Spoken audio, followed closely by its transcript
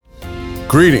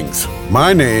Greetings.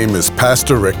 My name is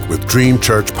Pastor Rick with Dream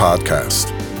Church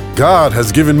Podcast. God has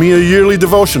given me a yearly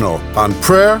devotional on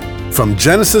prayer from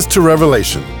Genesis to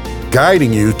Revelation,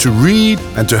 guiding you to read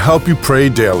and to help you pray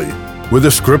daily, with a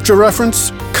scripture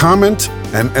reference, comment,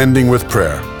 and ending with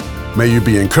prayer. May you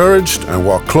be encouraged and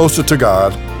walk closer to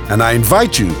God, and I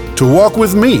invite you to walk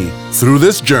with me through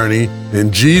this journey.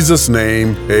 In Jesus'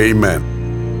 name,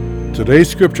 amen. Today's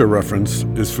scripture reference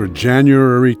is for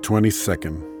January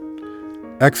 22nd.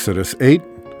 Exodus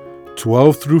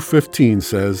 8:12 through 15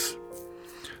 says,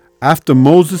 After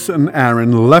Moses and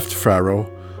Aaron left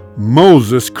Pharaoh,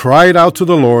 Moses cried out to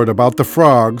the Lord about the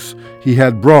frogs he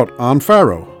had brought on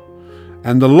Pharaoh.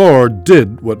 And the Lord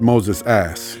did what Moses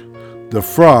asked. The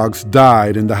frogs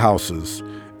died in the houses,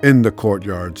 in the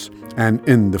courtyards, and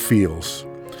in the fields.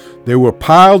 They were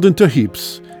piled into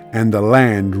heaps, and the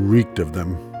land reeked of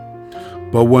them.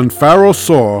 But when Pharaoh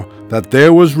saw that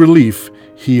there was relief,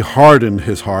 he hardened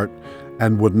his heart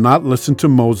and would not listen to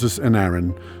Moses and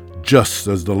Aaron, just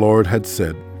as the Lord had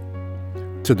said.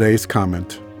 Today's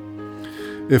comment.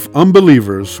 If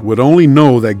unbelievers would only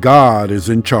know that God is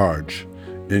in charge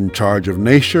of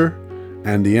nature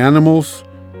and the animals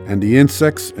and the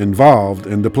insects involved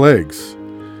in the plagues,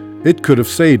 it could have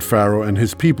saved Pharaoh and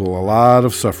his people a lot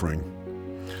of suffering.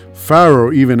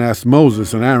 Pharaoh even asked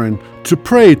Moses and Aaron to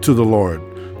pray to the Lord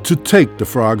to take the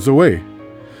frogs away,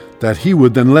 that he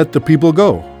would then let the people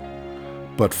go.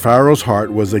 But Pharaoh's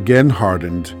heart was again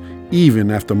hardened,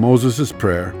 even after Moses'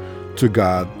 prayer to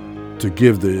God to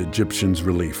give the Egyptians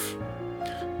relief.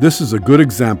 This is a good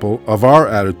example of our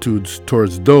attitudes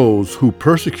towards those who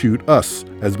persecute us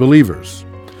as believers.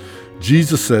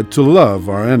 Jesus said to love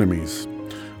our enemies.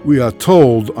 We are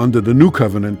told under the new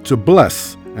covenant to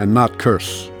bless and not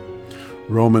curse.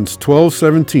 Romans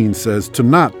 12:17 says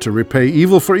to repay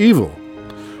evil for evil.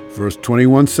 Verse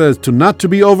 21 says to not to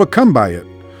be overcome by it,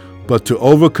 but to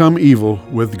overcome evil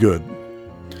with good.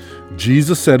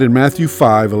 Jesus said in Matthew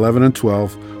 5:11 and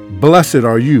 12, Blessed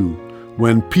are you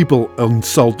when people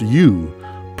insult you,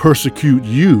 persecute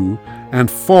you, and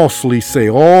falsely say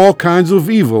all kinds of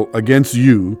evil against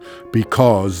you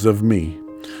because of me.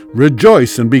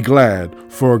 Rejoice and be glad,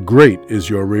 for great is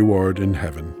your reward in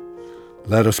heaven.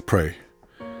 Let us pray.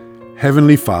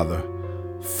 Heavenly Father,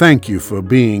 thank you for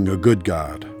being a good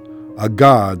God, a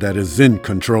God that is in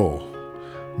control.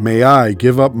 May I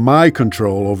give up my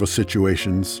control over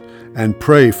situations and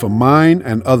pray for mine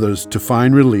and others to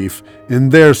find relief in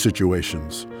their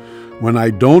situations. When I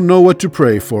don't know what to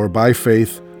pray for by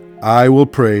faith, I will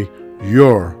pray,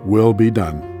 your will be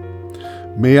done.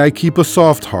 May I keep a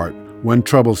soft heart when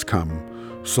troubles come,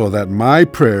 so that my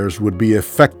prayers would be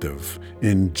effective.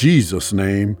 In Jesus'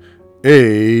 name,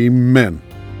 amen.